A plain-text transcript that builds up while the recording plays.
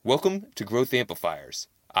Welcome to Growth Amplifiers.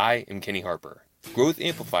 I am Kenny Harper. Growth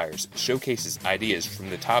Amplifiers showcases ideas from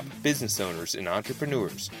the top business owners and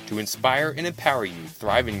entrepreneurs to inspire and empower you to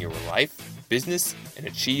thrive in your life, business, and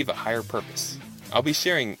achieve a higher purpose. I'll be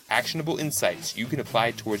sharing actionable insights you can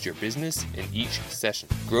apply towards your business in each session.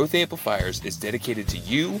 Growth Amplifiers is dedicated to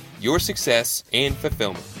you, your success, and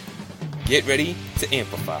fulfillment. Get ready to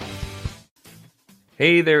amplify.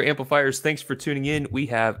 Hey there, Amplifiers. Thanks for tuning in. We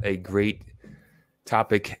have a great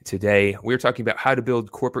topic today. We're talking about how to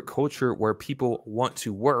build corporate culture where people want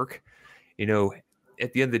to work. You know,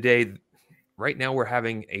 at the end of the day, right now we're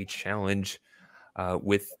having a challenge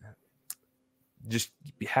with just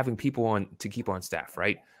having people on to keep on staff,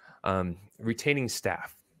 right? Retaining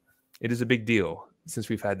staff. It is a big deal since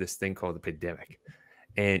we've had this thing called the pandemic.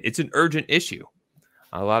 And it's an urgent issue.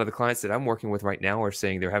 A lot of the clients that I'm working with right now are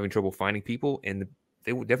saying they're having trouble finding people, and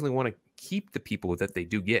they would definitely want to keep the people that they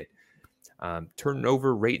do get.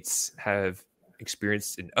 Turnover rates have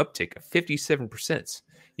experienced an uptick of 57%.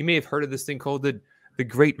 You may have heard of this thing called the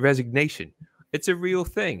Great Resignation. It's a real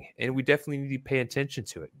thing, and we definitely need to pay attention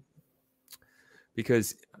to it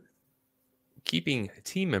because keeping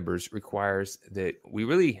team members requires that we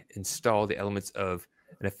really install the elements of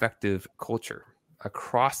an effective culture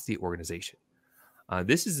across the organization.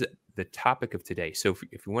 This is the topic of today. So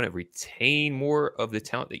if you want to retain more of the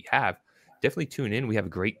talent that you have, definitely tune in. We have a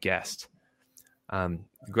great guest. The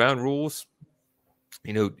ground rules,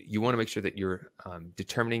 you want to make sure that you're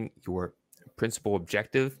determining your principal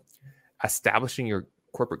objective, establishing your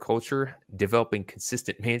corporate culture, developing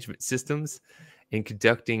consistent management systems, and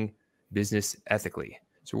conducting business ethically.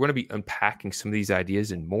 So we're going to be unpacking some of these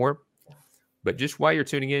ideas and more. But just while you're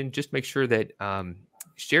tuning in, just make sure that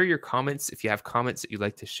share your comments. If you have comments that you'd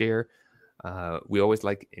like to share, we always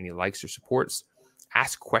like any likes or supports.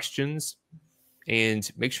 Ask questions.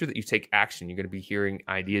 And make sure that you take action. You're going to be hearing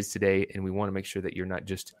ideas today, and we want to make sure that you're not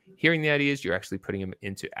just hearing the ideas, you're actually putting them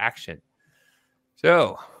into action.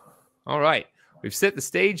 So, all right, we've set the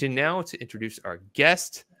stage, and now to introduce our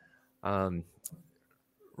guest, Robert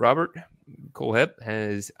Kohlhepp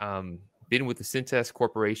has been with the Cintas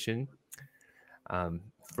Corporation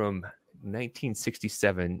from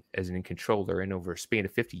 1967 as an controller, and over a span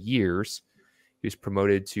of 50 years, he was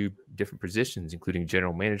promoted to different positions, including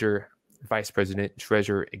general manager, vice president,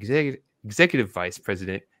 treasurer, executive vice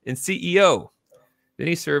president, and CEO. Then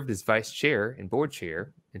he served as vice chair and board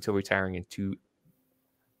chair until retiring in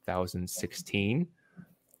 2016.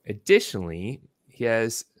 Additionally, he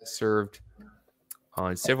has served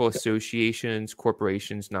on several associations,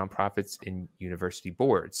 corporations, nonprofits, and university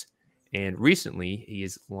boards. And recently, he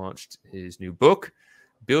has launched his new book,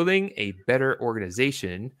 Building a Better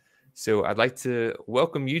Organization. So I'd like to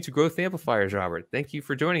welcome you to Growth Amplifiers, Robert. Thank you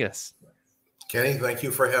for joining us. Kenny, thank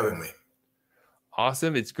you for having me.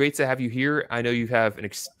 Awesome. It's great to have you here. I know you have an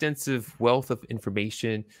extensive wealth of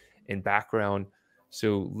information and background.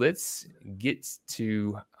 So let's get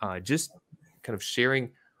to just kind of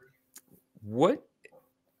sharing what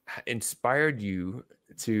inspired you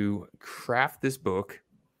to craft this book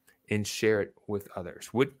and share it with others.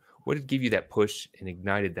 What did give you that push and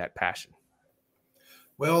ignited that passion?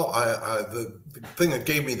 Well, the thing that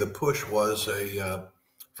gave me the push was a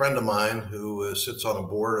friend of mine who sits on a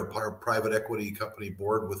private equity company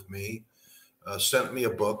board with me, sent me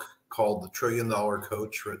a book called The $1 Trillion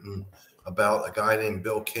Coach, written about a guy named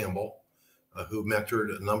Bill Campbell, who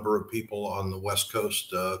mentored a number of people on the West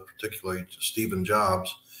Coast, particularly Stephen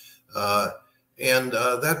Jobs. And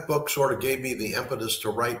that book sort of gave me the impetus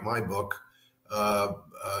to write my book. I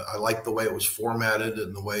liked the way it was formatted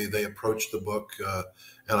and the way they approached the book.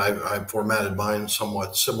 And I formatted mine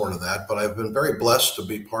somewhat similar to that. But I've been very blessed to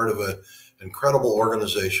be part of an incredible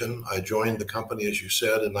organization. I joined the company, as you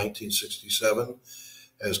said, in 1967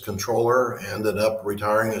 as controller, ended up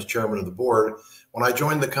retiring as chairman of the board. When I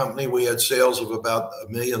joined the company, we had sales of about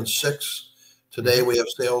 $1.6 million. Today, we have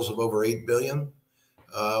sales of over $8 billion.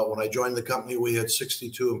 When I joined the company, we had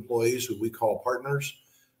 62 employees who we call partners.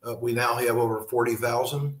 We now have over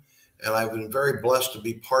 40,000, and I've been very blessed to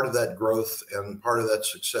be part of that growth and part of that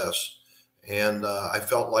success. And I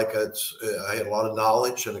felt like I had a lot of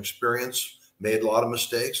knowledge and experience, made a lot of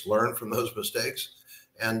mistakes, learned from those mistakes,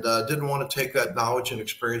 and didn't want to take that knowledge and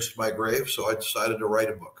experience to my grave. So I decided to write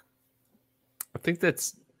a book. I think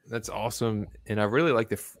that's awesome, and I really like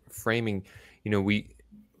the framing.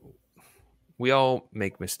 We all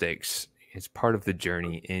make mistakes. It's part of the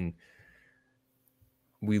journey, and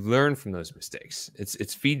we learn from those mistakes.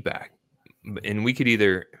 It's feedback, and we could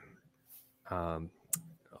either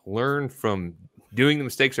learn from doing the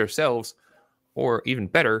mistakes ourselves, or even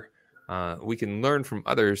better, we can learn from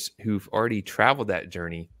others who've already traveled that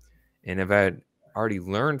journey and have already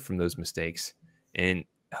learned from those mistakes and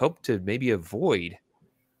hope to maybe avoid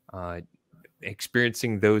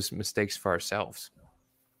experiencing those mistakes for ourselves.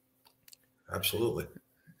 Absolutely.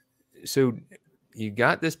 So you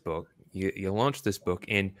got this book, you launched this book,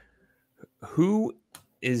 and who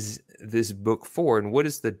is this book for, and what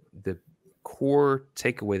is the core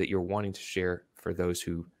takeaway that you're wanting to share for those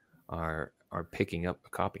who are picking up a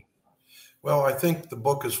copy? Well, I think the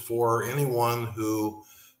book is for anyone who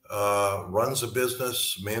runs a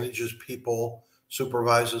business, manages people,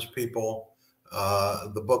 supervises people.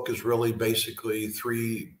 The book is really basically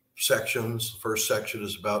 3 sections. The first section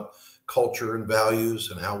is about culture and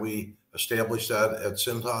values and how we establish that at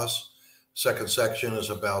Cintas. Second section is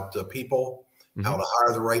about people, how to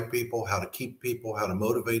hire the right people, how to keep people, how to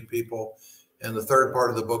motivate people. And the third part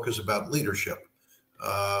of the book is about leadership.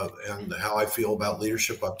 And how I feel about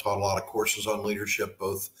leadership. I've taught a lot of courses on leadership,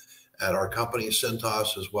 both at our company,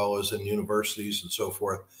 Cintas, as well as in universities and so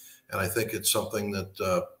forth. And I think it's something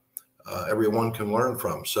that everyone can learn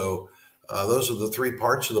from. So those are the 3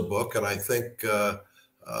 parts of the book. And I think a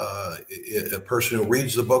person who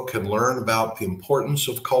reads the book can learn about the importance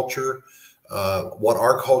of culture, what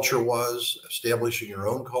our culture was, establishing your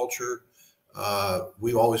own culture.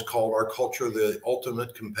 We always called our culture the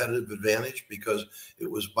ultimate competitive advantage because it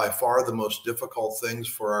was by far the most difficult things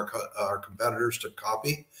for our competitors to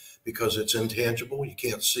copy because it's intangible. You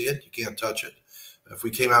can't see it. You can't touch it. If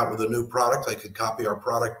we came out with a new product, they could copy our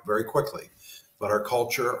product very quickly. But our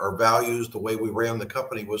culture, our values, the way we ran the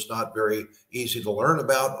company was not very easy to learn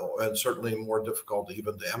about and certainly more difficult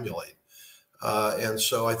even to emulate. And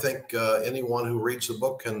so I think anyone who reads the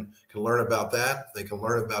book can learn about that. They can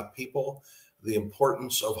learn about people, the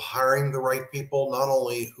importance of hiring the right people, not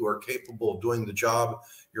only who are capable of doing the job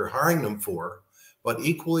you're hiring them for, but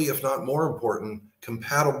equally, if not more important,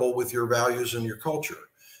 compatible with your values and your culture.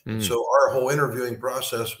 And so our whole interviewing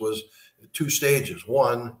process was 2 stages.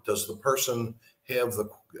 One, does the person have the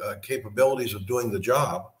capabilities of doing the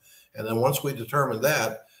job? And then once we determine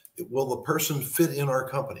that, will the person fit in our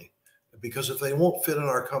company? Because if they won't fit in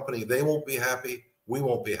our company, they won't be happy. We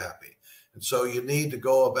won't be happy. And so you need to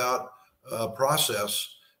go about a process,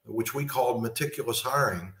 which we call meticulous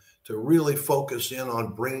hiring, to really focus in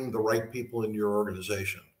on bringing the right people into your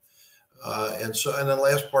organization. And then the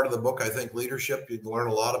last part of the book, I think leadership, you learn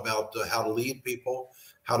a lot about how to lead people,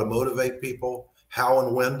 how to motivate people, how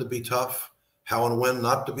and when to be tough, how and when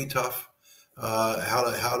not to be tough, how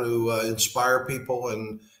to inspire people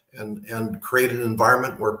and create an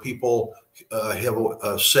environment where people have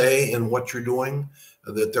a say in what you're doing,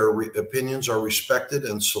 that their opinions are respected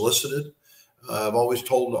and solicited. I've always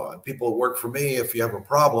told people who work for me, if you have a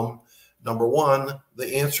problem, number one,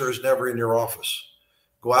 the answer is never in your office.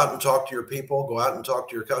 Go out and talk to your people, go out and talk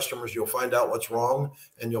to your customers. You'll find out what's wrong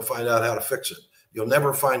and you'll find out how to fix it. You'll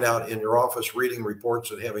never find out in your office reading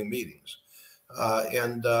reports and having meetings.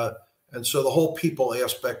 And so the whole people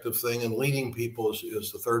aspect of thing and leading people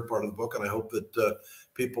is the third part of the book. And I hope that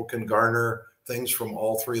people can garner things from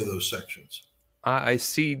all 3 of those sections. I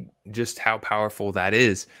see just how powerful that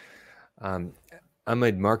is. I'm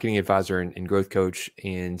a marketing advisor and growth coach,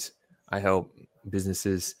 and I help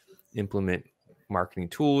businesses implement marketing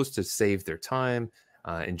tools to save their time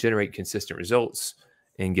and generate consistent results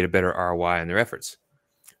and get a better ROI on their efforts.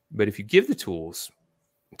 But if you give the tools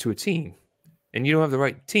to a team and you don't have the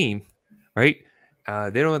right team, right?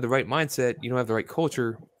 They don't have the right mindset, you don't have the right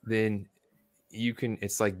culture, then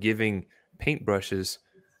it's like giving paintbrushes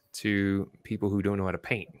to people who don't know how to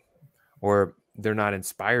paint, or they're not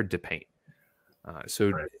inspired to paint.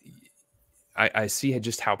 Right. I see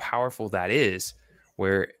just how powerful that is,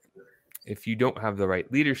 where if you don't have the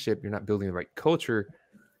right leadership, you're not building the right culture,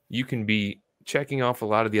 you can be checking off a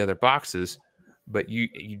lot of the other boxes, but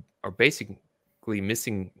you are basically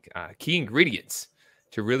missing key ingredients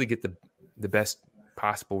to really get the best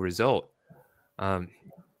possible result. So I'm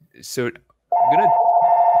going to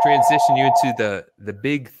transition you into the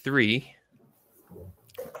big 3.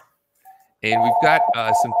 And we've got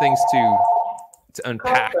some things to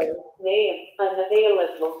unpack.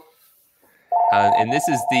 And this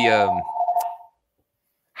is the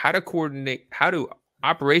how to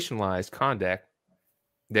operationalize conduct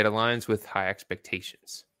that aligns with high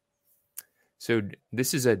expectations. So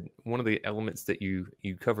this is one of the elements that you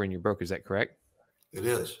cover in your book. Is that correct? It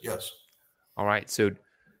is, yes. All right. So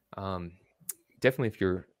definitely, if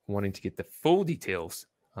you're wanting to get the full details,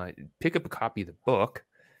 pick up a copy of the book.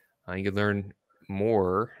 You can learn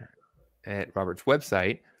more at Robert's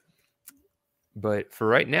website. But for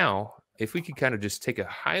right now, if we could kind of just take a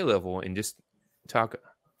high level and just talk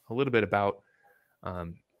a little bit about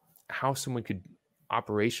how someone could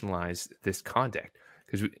operationalize this conduct.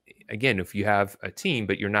 Because again, if you have a team,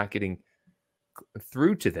 but you're not getting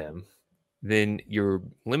through to them, then you're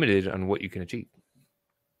limited on what you can achieve.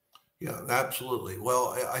 Yeah, absolutely.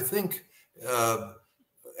 Well, I think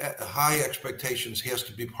high expectations has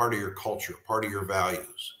to be part of your culture, part of your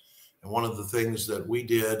values. And one of the things that we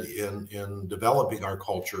did in developing our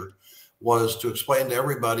culture was to explain to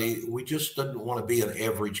everybody we just didn't want to be an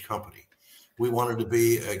average company. We wanted to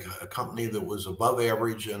be a company that was above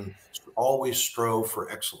average and always strove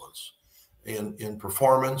for excellence in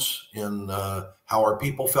performance, in how our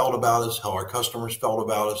people felt about us, how our customers felt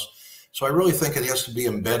about us. So I really think it has to be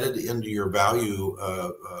embedded into your value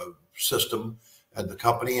system at the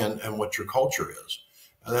company and what your culture is.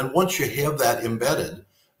 And then once you have that embedded,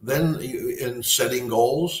 then in setting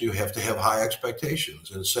goals, you have to have high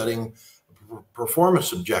expectations. In setting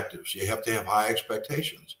performance objectives, you have to have high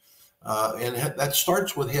expectations. And that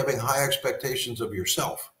starts with having high expectations of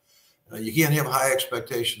yourself. You can't have high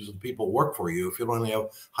expectations of people who work for you if you don't have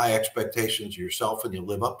high expectations of yourself and you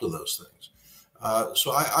live up to those things.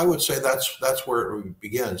 So I would say that's where it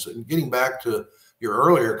begins. And getting back to your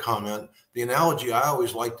earlier comment, the analogy I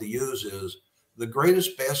always like to use is the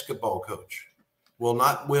greatest basketball coach will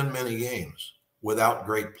not win many games without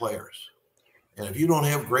great players. And if you don't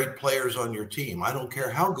have great players on your team, I don't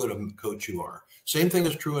care how good a coach you are. Same thing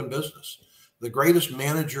is true in business. The greatest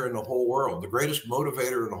manager in the whole world, the greatest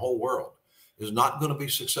motivator in the whole world is not going to be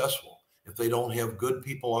successful if they don't have good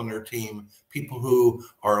people on their team, people who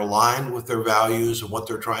are aligned with their values and what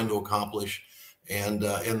they're trying to accomplish. And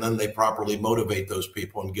then they properly motivate those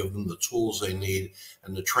people and give them the tools they need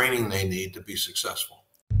and the training they need to be successful.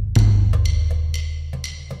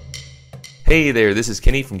 Hey there, this is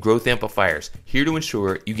Kenny from Growth Amplifiers, here to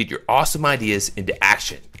ensure you get your awesome ideas into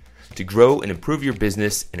action to grow and improve your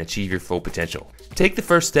business and achieve your full potential. Take the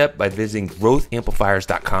first step by visiting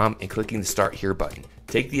growthamplifiers.com and clicking the Start Here button.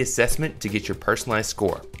 Take the assessment to get your personalized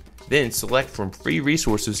score. Then select from free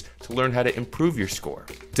resources to learn how to improve your score.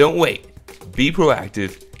 Don't wait. Be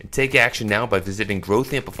proactive and take action now by visiting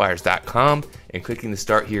growthamplifiers.com and clicking the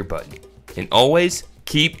Start Here button. And always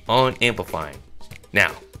keep on amplifying.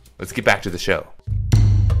 Now, let's get back to the show.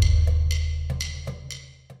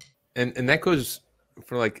 And that goes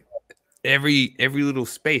for like every little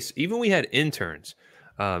space. Even we had interns.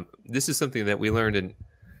 This is something that we learned in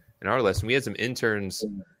our lesson. We had some interns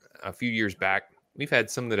a few years back. We've had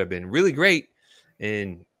some that have been really great,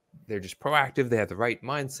 and they're just proactive. They have the right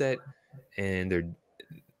mindset, and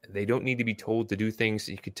they don't need to be told to do things.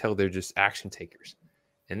 You could tell they're just action takers,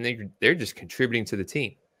 and they're just contributing to the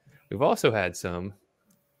team. We've also had some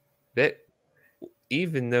that,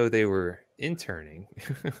 even though they were interning,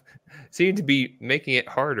 seem to be making it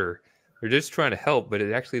harder. They're just trying to help, but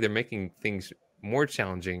they're making things more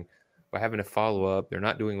challenging by having to follow up. They're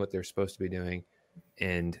not doing what they're supposed to be doing.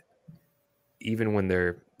 And even when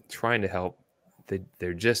they're trying to help,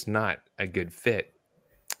 they're just not a good fit.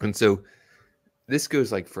 And so this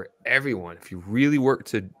goes like for everyone. If you really work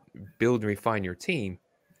to build and refine your team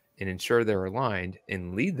and ensure they're aligned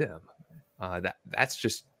and lead them, that's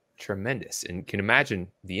just tremendous. And can imagine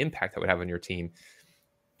the impact that would have on your team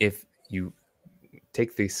if you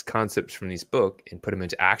take these concepts from this book and put them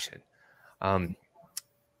into action.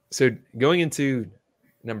 So going into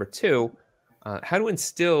number 2, how to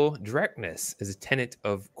instill directness as a tenet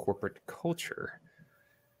of corporate culture.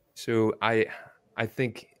 So I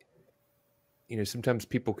think, sometimes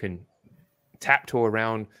people can tiptoe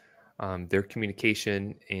around their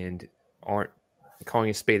communication and aren't calling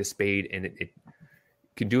a spade, and it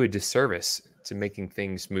can do a disservice to making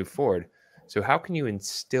things move forward. So how can you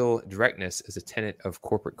instill directness as a tenet of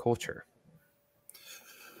corporate culture?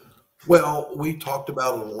 Well, we talked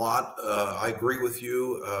about it a lot. I agree with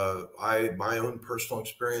you. My own personal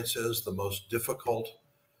experience is the most difficult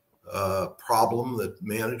problem that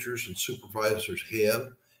managers and supervisors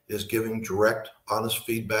have is giving direct, honest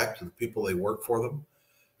feedback to the people that work for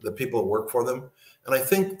them. And I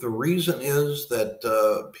think the reason is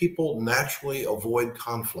that people naturally avoid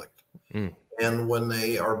conflict. Mm. And when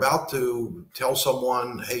they are about to tell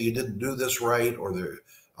someone, hey, you didn't do this right, or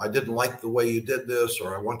I didn't like the way you did this,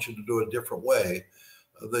 or I want you to do it a different way,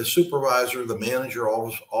 the supervisor, the manager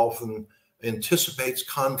often anticipates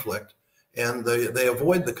conflict, and they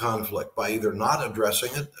avoid the conflict by either not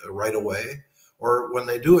addressing it right away, or when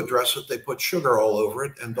they do address it, they put sugar all over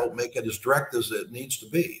it and don't make it as direct as it needs to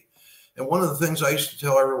be. And one of the things I used to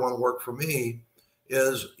tell everyone who worked for me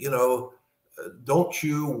is, don't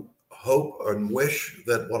you hope and wish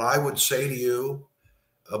that what I would say to you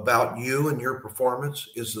about you and your performance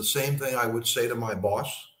is the same thing I would say to my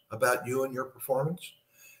boss about you and your performance,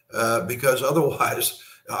 because otherwise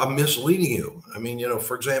I'm misleading you. I mean,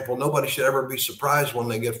 for example, nobody should ever be surprised when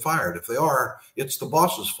they get fired. If they are, it's the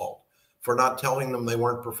boss's fault for not telling them they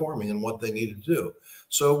weren't performing and what they needed to do.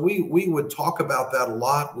 So we would talk about that a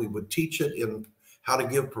lot. We would teach it in how to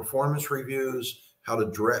give performance reviews, how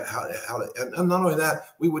to direct, and not only that,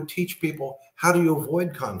 we would teach people, how do you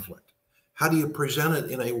avoid conflict? How do you present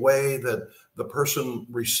it in a way that the person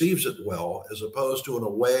receives it well, as opposed to in a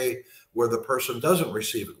way where the person doesn't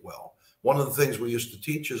receive it well? One of the things we used to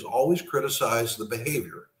teach is always criticize the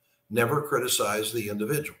behavior, never criticize the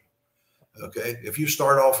individual. Okay. If you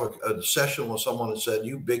start off a session with someone and said,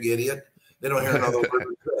 "You big idiot," they don't hear another word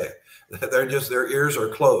you say. Their ears are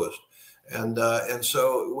closed. And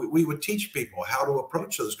so we would teach people how to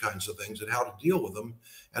approach those kinds of things and how to deal with them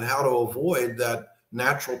and how to avoid that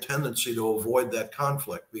natural tendency to avoid that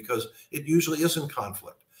conflict, because it usually isn't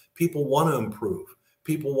conflict. People want to improve.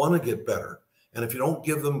 People want to get better. And if you don't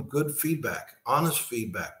give them good feedback, honest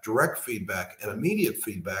feedback, direct feedback, and immediate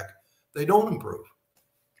feedback, they don't improve.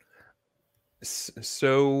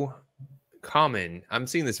 So common. I'm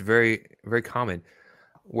seeing this very, very common,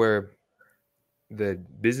 where the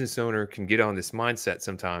business owner can get on this mindset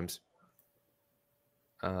sometimes,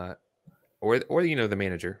 or the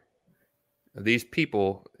manager. These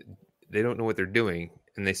people, they don't know what they're doing,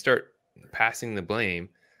 and they start passing the blame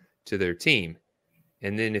to their team.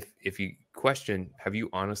 And then if you question, have you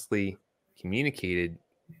honestly communicated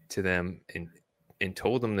to them and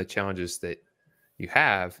told them the challenges that you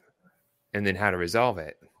have, and then how to resolve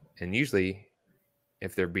it? And usually,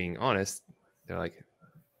 if they're being honest, they're like,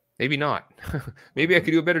 maybe not. Maybe I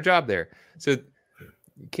could do a better job there. So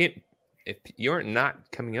you can't, if you're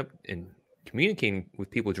not coming up and communicating with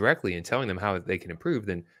people directly and telling them how they can improve,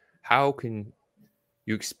 then how can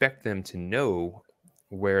you expect them to know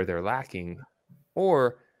where they're lacking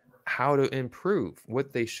or how to improve,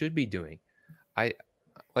 what they should be doing? I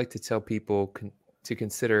like to tell people to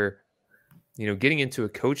consider, getting into a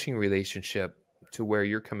coaching relationship to where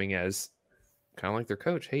you're coming as kind of like their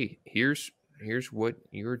coach. Hey, here's what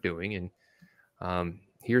you're doing, and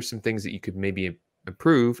here's some things that you could maybe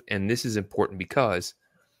improve. And this is important because,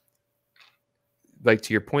 like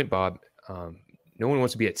to your point, Bob, no one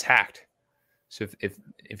wants to be attacked. So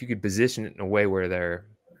if you could position it in a way where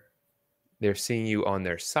they're seeing you on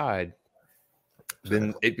their side,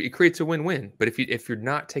 then it creates a win-win. But if you're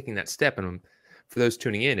not taking that step, and for those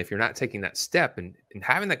tuning in, if you're not taking that step and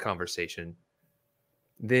having that conversation,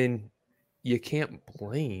 then you can't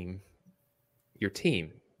blame your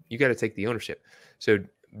team. You got to take the ownership. So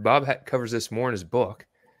Bob covers this more in his book.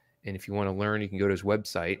 And if you want to learn, you can go to his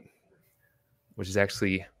website, which is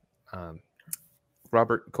actually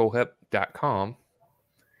robertkohlhepp.com.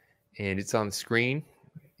 And it's on the screen,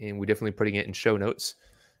 and we're definitely putting it in show notes.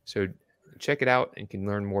 So check it out and you can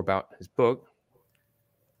learn more about his book.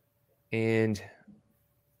 And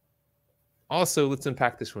also, let's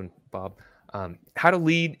unpack this one, Bob. How to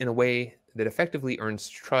lead in a way that effectively earns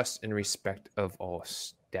trust and respect of all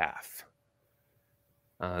staff.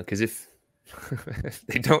 Because if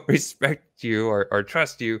they don't respect you or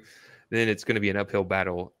trust you, then it's going to be an uphill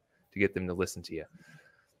battle to get them to listen to you.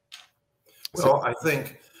 Well, I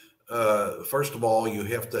think, first of all, you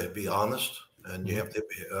have to be honest, and you have to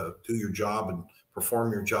do your job and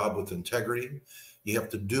perform your job with integrity. You have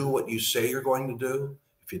to do what you say you're going to do.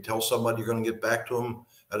 If you tell somebody you're going to get back to them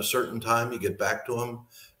at a certain time, you get back to them.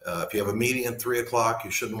 If you have a meeting at 3:00,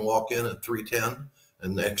 you shouldn't walk in at 3:10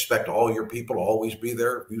 and expect all your people to always be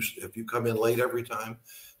there if you come in late every time.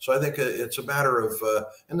 So I think it's a matter of,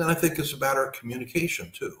 and then I think it's a matter of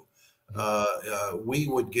communication too. We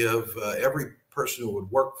would give every person who would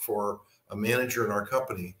work for a manager in our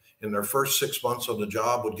company in their first 6 months on the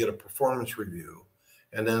job would get a performance review.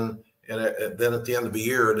 And then at the end of the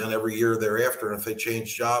year, and then every year thereafter, and if they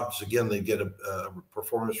change jobs, again, they get a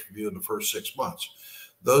performance review in the first 6 months.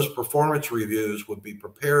 Those performance reviews would be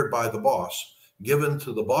prepared by the boss, given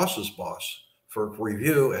to the boss's boss for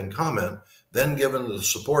review and comment, then given to the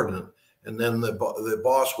subordinate, and then the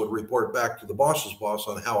boss would report back to the boss's boss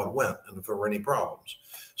on how it went and if there were any problems.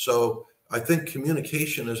 So I think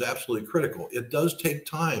communication is absolutely critical. It does take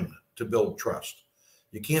time to build trust.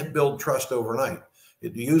 You can't build trust overnight.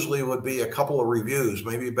 It usually would be a couple of reviews,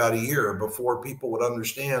 maybe about a year, before people would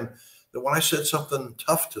understand that when I said something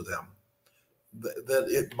tough to them,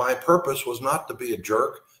 my purpose was not to be a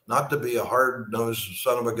jerk, not to be a hard-nosed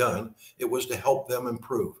son of a gun. It was to help them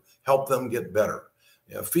improve, help them get better.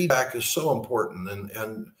 Feedback is so important,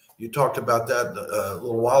 and you talked about that a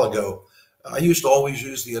little while ago. I used to always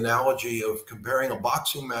use the analogy of comparing a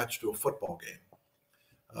boxing match to a football game.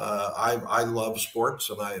 I love sports,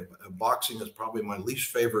 and boxing is probably my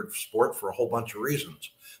least favorite sport for a whole bunch of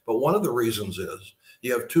reasons. But one of the reasons is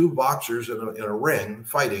you have two boxers in a ring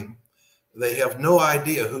fighting. They have no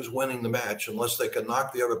idea who's winning the match unless they can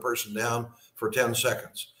knock the other person down for 10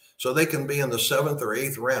 seconds. So they can be in the 7th or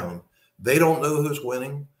 8th round. They don't know who's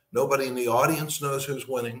winning. Nobody in the audience knows who's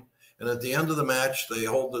winning. And at the end of the match, they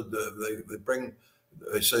hold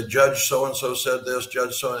they say, Judge so-and-so said this,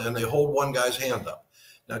 Judge so, and they hold one guy's hand up.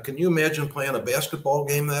 Now, can you imagine playing a basketball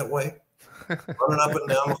game that way? Running up and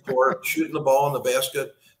down the court, shooting the ball in the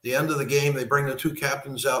basket. The end of the game, they bring the two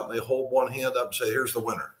captains out and they hold one hand up and say, here's the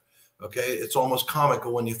winner. Okay, it's almost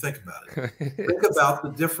comical when you think about it. Think about the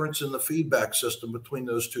difference in the feedback system between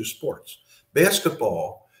those two sports.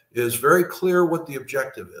 Basketball is very clear what the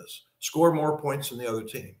objective is. Score more points than the other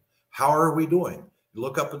team. How are we doing? You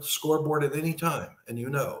look up at the scoreboard at any time and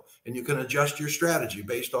and you can adjust your strategy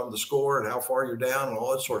based on the score and how far you're down and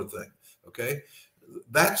all that sort of thing. Okay,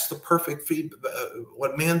 that's the perfect feedback.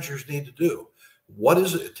 What managers need to do. What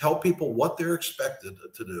is it? Tell people what they're expected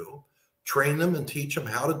to do. Train them and teach them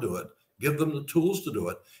how to do it, give them the tools to do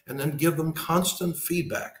it, and then give them constant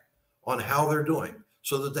feedback on how they're doing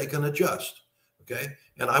so that they can adjust. Okay.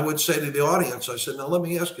 And I would say to the audience, I said, now let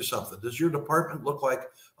me ask you something. Does your department look like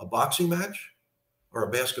a boxing match or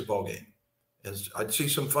a basketball game? And I'd see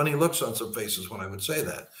some funny looks on some faces when I would say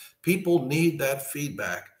that. People need that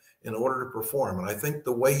feedback in order to perform. And I think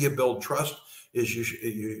the way you build trust is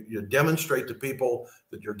you demonstrate to people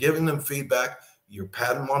that you're giving them feedback. You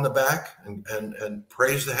pat them on the back and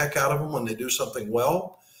praise the heck out of them when they do something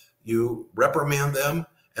well. You reprimand them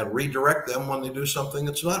and redirect them when they do something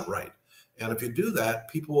that's not right. And if you do that,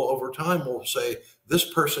 people over time will say,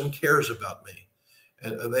 this person cares about me.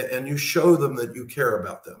 And you show them that you care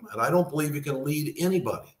about them. And I don't believe you can lead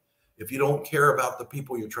anybody if you don't care about the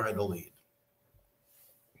people you're trying to lead.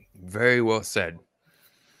 Very well said.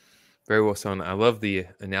 Very well said. I love the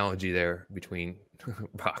analogy there between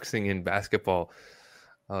boxing and basketball.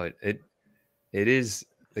 It is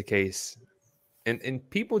the case, and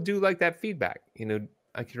people do like that feedback.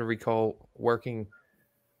 I can recall working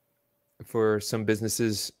for some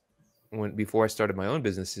businesses before I started my own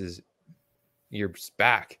businesses years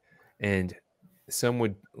back, and some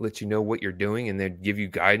would let you know what you're doing, and they'd give you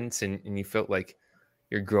guidance, and you felt like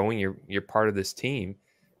you're growing. You're part of this team,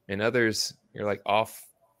 and others you're like off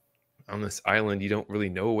on this island. You don't really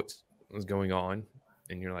know what's going on.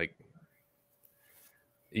 And you're like,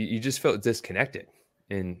 you just felt disconnected,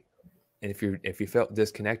 and if you felt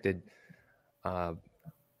disconnected, it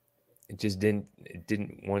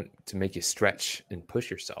didn't want to make you stretch and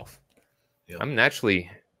push yourself. Yeah. I'm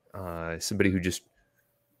naturally somebody who just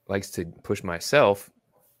likes to push myself,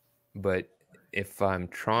 but if I'm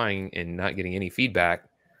trying and not getting any feedback,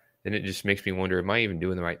 then it just makes me wonder, am I even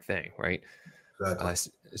doing the right thing, right?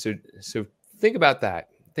 Exactly. So think about that.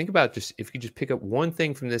 Think about just if you could just pick up one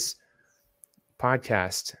thing from this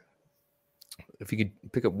podcast. If you could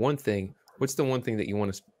pick up one thing, what's the one thing that you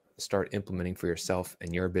want to start implementing for yourself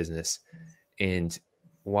and your business? And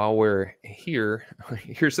while we're here,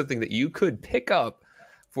 here's something that you could pick up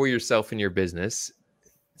for yourself and your business.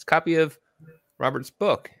 It's a copy of Robert's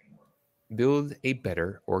book, Build a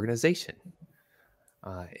Better Organization.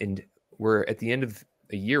 And we're at the end of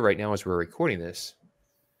a year right now as we're recording this.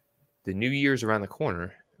 The new year's around the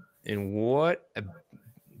corner. And what a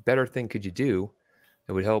better thing could you do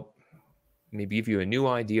that would help maybe give you a new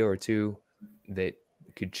idea or two that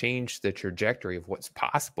could change the trajectory of what's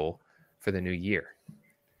possible for the new year?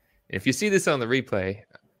 And if you see this on the replay,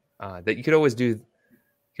 that you could always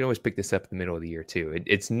pick this up in the middle of the year too.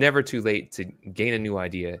 It's never too late to gain a new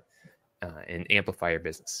idea and amplify your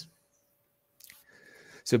business.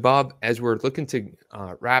 So Bob, as we're looking to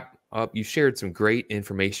wrap up, you shared some great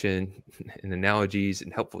information and analogies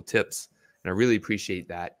and helpful tips, and I really appreciate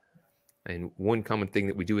that. And one common thing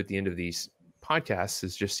that we do at the end of these podcasts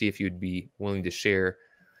is just see if you'd be willing to share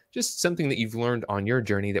just something that you've learned on your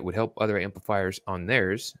journey that would help other amplifiers on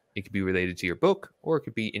theirs. It could be related to your book, or it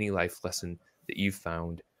could be any life lesson that you've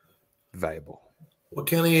found valuable. Well,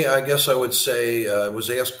 Kenny, I guess I would say I was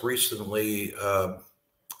asked recently,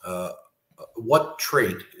 what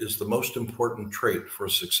trait is the most important trait for a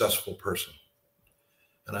successful person?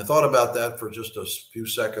 And I thought about that for just a few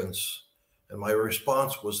seconds, and my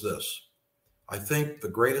response was this. I think the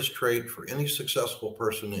greatest trait for any successful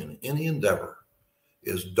person in any endeavor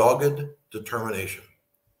is dogged determination.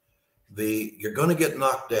 You're going to get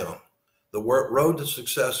knocked down. The road to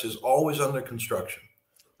success is always under construction.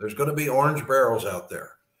 There's going to be orange barrels out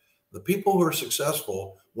there. The people who are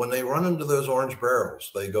successful, when they run into those orange barrels,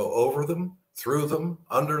 they go over them, through them,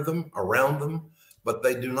 under them, around them. but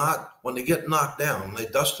they do not, when they get knocked down, they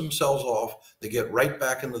dust themselves off, they get right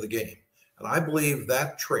back into the game. And I believe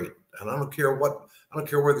that trait, and I don't care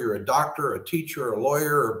whether you're a doctor, a teacher, a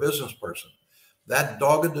lawyer, or a business person, that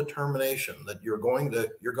dogged determination that you're going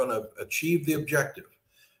to achieve the objective.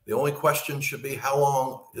 The only question should be, how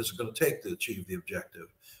long is it going to take to achieve the objective?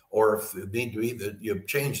 Or if it need to be that you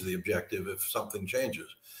change the objective if something changes.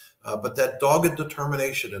 But that dogged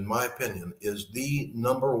determination, in my opinion, is the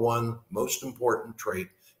number one most important trait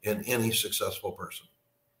in any successful person.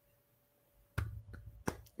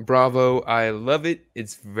 Bravo. I love it.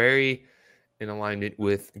 It's very in alignment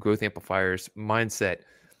with Growth Amplifier's mindset.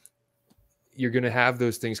 You're going to have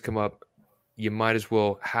those things come up. You might as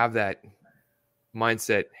well have that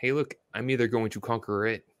mindset. Hey, look, I'm either going to conquer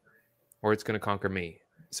it or it's going to conquer me.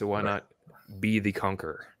 So why not be the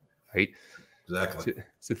conqueror, right? Exactly.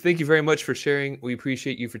 So thank you very much for sharing. We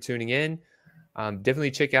appreciate you for tuning in.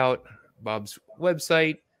 Definitely check out Bob's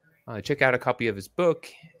website. Check out a copy of his book.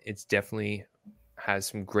 It's definitely has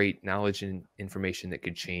some great knowledge and information that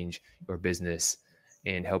could change your business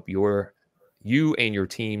and help you and your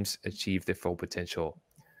teams achieve their full potential.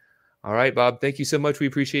 All right, Bob, thank you so much. We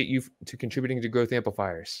appreciate you to contributing to Growth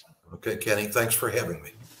Amplifiers. Okay, Kenny, thanks for having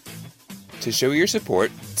me. To show your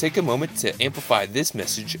support, take a moment to amplify this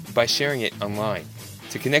message by sharing it online.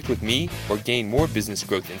 To connect with me or gain more business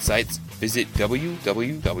growth insights, visit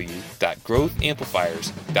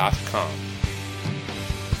www.growthamplifiers.com.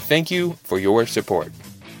 Thank you for your support.